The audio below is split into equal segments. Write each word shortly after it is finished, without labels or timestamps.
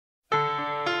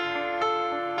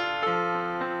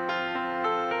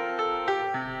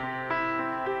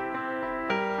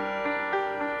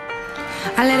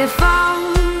I let it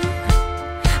fall,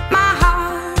 my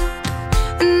heart,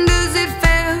 and as it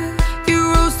fell,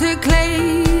 you rose to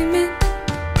claim it.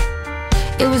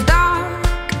 It was dark,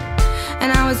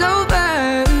 and I was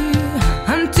over,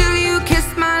 until you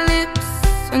kissed my lips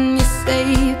and you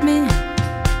saved me.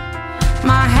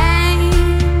 My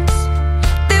hands,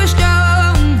 they were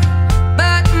strong,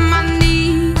 but my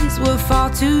knees were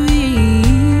far too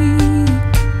weak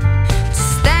to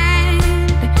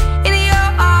stand in your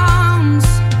arms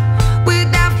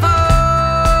without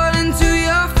falling to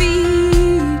your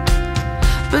feet.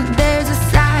 But there's a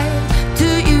side to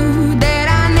you that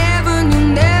I never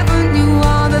knew,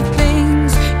 all the things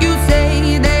you say,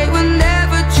 they were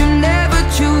never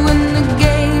true, and the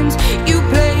games you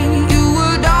play, you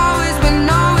would always win,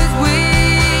 always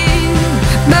win.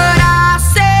 But I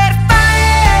set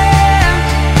fire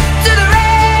to the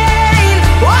rain,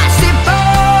 watched it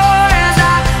pour as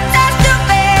I touched your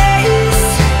face.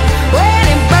 When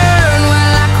it burned,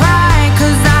 well I cried,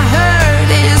 'cause I heard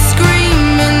it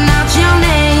screaming out your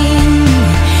name,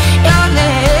 your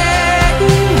name.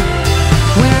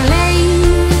 When I lay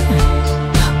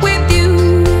with you,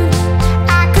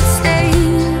 I could stay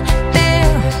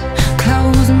there,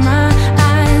 close my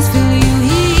eyes, feel you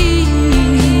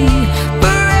here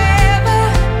forever.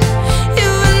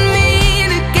 You and me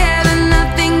together,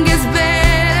 nothing gets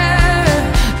better.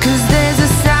 'Cause there's a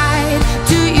side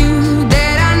to you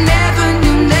that I never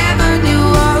knew,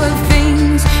 all the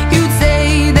things you'd say,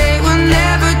 they were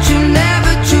never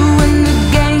true, and the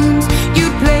games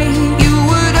you'd play, you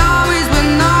would always win,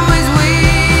 always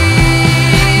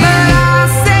win. But I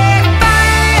set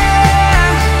fire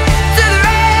to the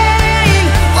rain,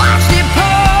 watched it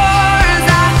pour as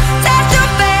I touched your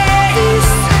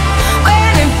face.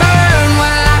 When it burned,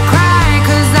 well I cried,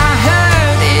 'cause I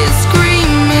heard it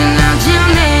screaming out your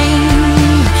name,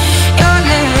 your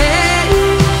name.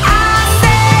 I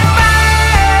set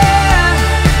fire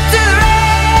to the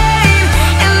rain,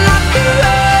 and I threw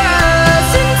us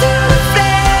into the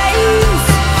flames.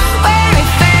 When it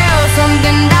fell,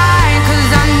 something died, 'cause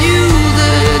I knew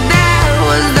that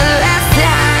was the last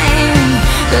time,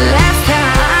 the last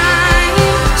time.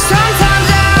 Sometimes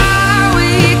I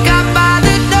wake up by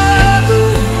the door,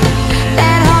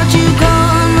 that heart you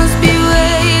gone must be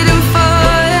waiting for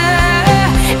you.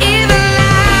 Even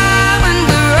now when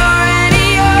we're already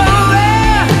over,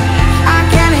 I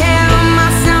can't help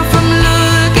myself from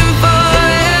looking for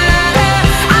you.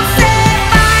 I set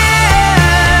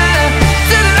fire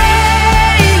to the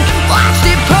rain, watched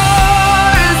it pour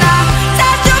as I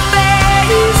touched your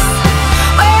face.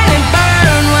 When it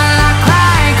burned, well I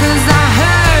cried, 'cause I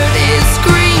heard it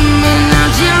screaming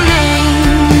out your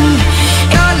name,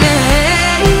 your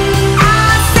name. I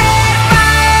set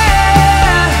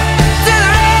fire to the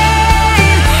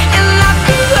rain, and I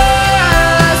threw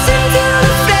us into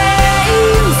the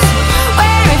flames.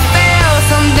 When it fell,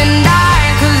 something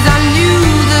died, 'cause I knew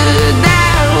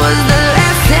that was the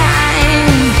last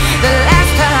time, the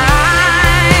last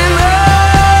time. Oh,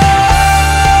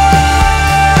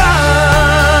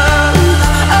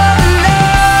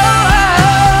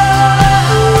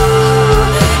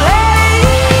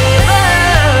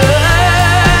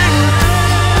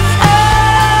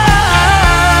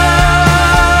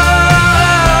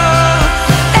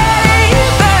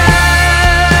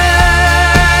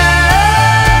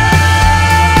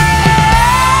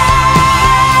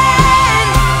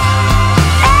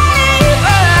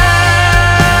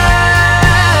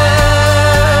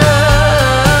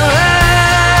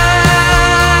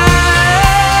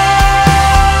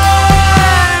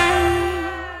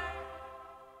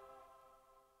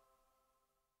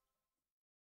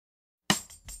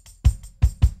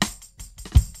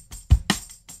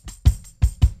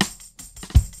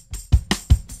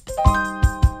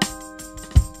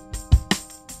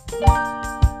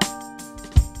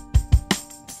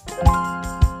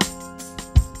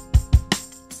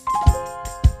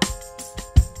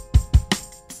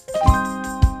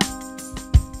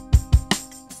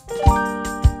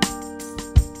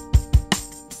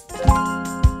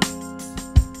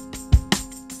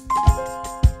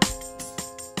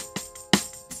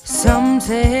 some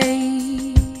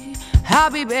say I'll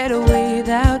be better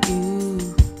without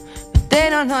you, but they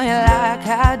don't know you like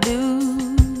I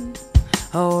do.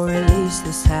 Or at least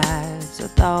the sides I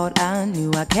thought I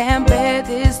knew. I can't bear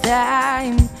this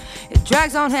time, it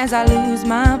drags on as I lose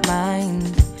my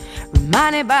mind,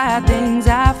 reminded by things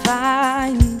I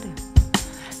find,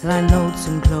 like notes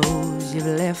and clothes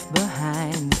you've left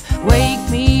behind. Wake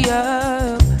me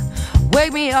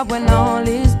up when all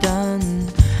is done.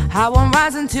 I won't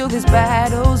rise until this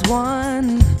battle's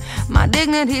won. My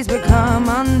dignity's become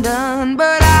undone,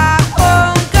 but I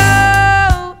won't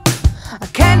go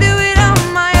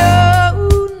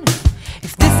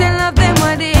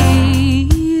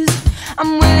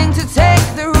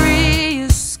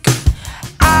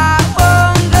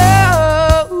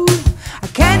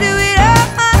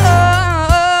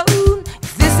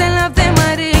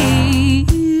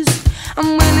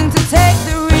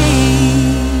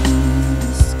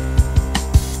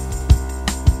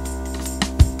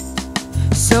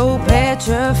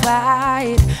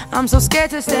petrified. I'm so scared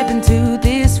to step into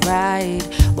this ride.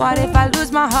 What if I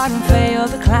lose my heart and fail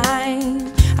the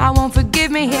climb? I won't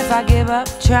forgive me if I give up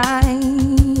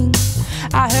trying.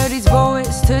 I heard his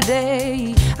voice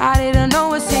today, I didn't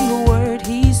know a single word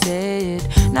he said.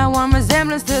 Now one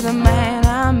resemblance to the man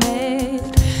I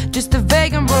met, just a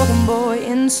vague and broken boy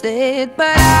instead.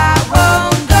 But I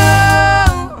won't go